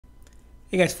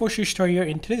Hey guys, ForceRestart here.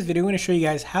 In today's video, I'm going to show you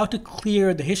guys how to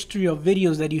clear the history of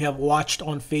videos that you have watched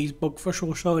on Facebook. First,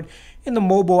 we'll show it in the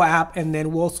mobile app, and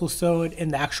then we'll also show it in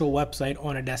the actual website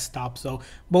on a desktop. So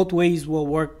both ways will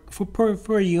work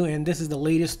for you, and this is the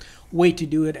latest way to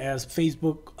do it as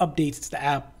Facebook updates the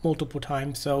app multiple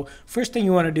times. So first thing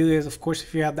you want to do is, of course,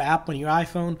 if you have the app on your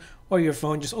iPhone or your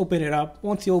phone, just open it up.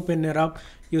 Once you open it up,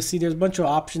 you'll see there's a bunch of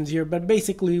options here, but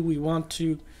basically we want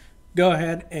to go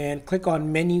ahead and click on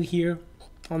menu here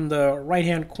on the right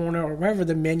hand corner, or wherever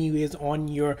the menu is on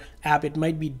your app. It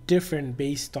might be different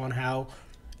based on how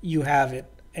you have it.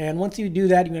 And once you do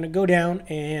that, you're going to go down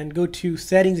and go to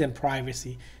settings and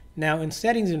privacy. Now in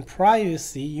settings and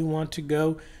privacy, you want to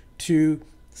go to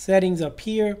settings up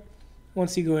here.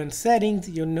 Once you go in settings,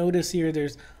 you'll notice here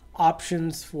there's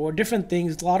options for different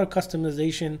things, a lot of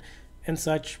customization and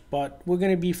such, but we're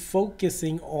going to be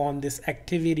focusing on this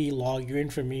activity log, your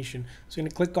information. So you're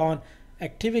going to click on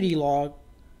activity log.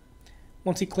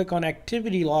 Once you click on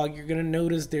activity log, you're going to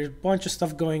notice there's a bunch of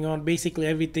stuff going on. Basically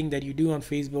everything that you do on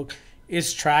Facebook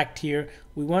is tracked here.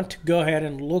 We want to go ahead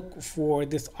and look for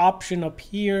this option up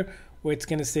here where it's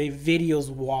going to say videos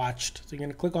watched. So you're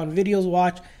going to click on videos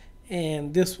watched,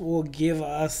 and this will give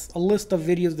us a list of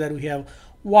videos that we have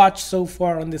watched so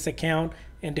far on this account.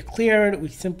 And to clear it, we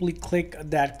simply click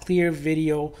that clear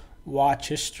video watch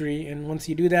history. And once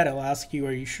you do that, it'll ask you,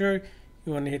 are you sure?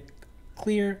 You want to hit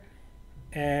clear,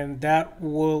 and that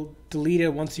will delete it.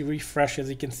 Once you refresh, as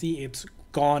you can see, it's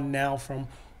gone now from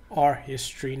our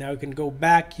history. Now we can go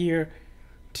back here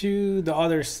to the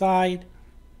other side.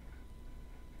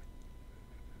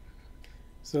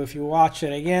 So if you watch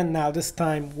it again, now this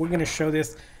time we're going to show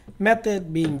this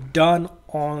method being done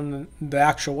on the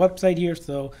actual website here.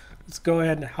 So let's go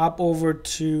ahead and hop over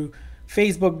to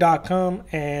facebook.com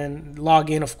and log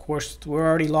in. Of course, we're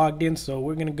already logged in, so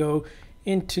we're going to go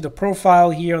into the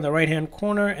profile here on the right hand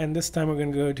corner, and this time we're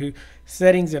going to go to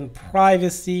settings and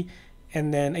privacy,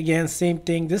 and then again same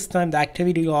thing. This time the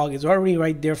activity log is already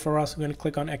right there for us. We're going to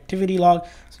click on activity log.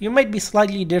 So you might be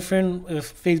slightly different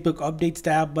if Facebook updates the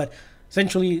app, but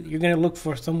essentially you're going to look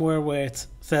for somewhere where it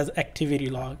says activity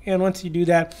log. And once you do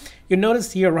that, you'll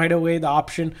notice here right away the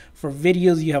option for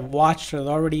videos you have watched is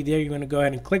already there. You're going to go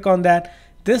ahead and click on that.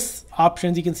 This option,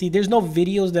 as you can see, there's no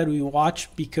videos that we watch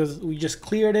because we just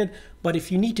cleared it. But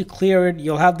if you need to clear it,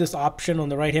 you'll have this option on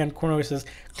the right hand corner where it says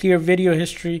clear video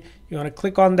history. You want to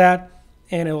click on that,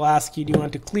 and it will ask you, do you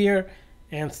want to clear?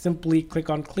 And simply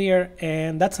click on clear,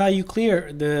 and that's how you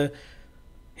clear the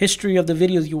history of the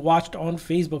videos you watched on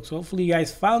Facebook. So hopefully you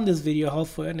guys found this video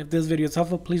helpful, and if this video is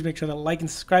helpful, please make sure to like and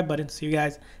subscribe button. See you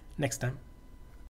guys next time.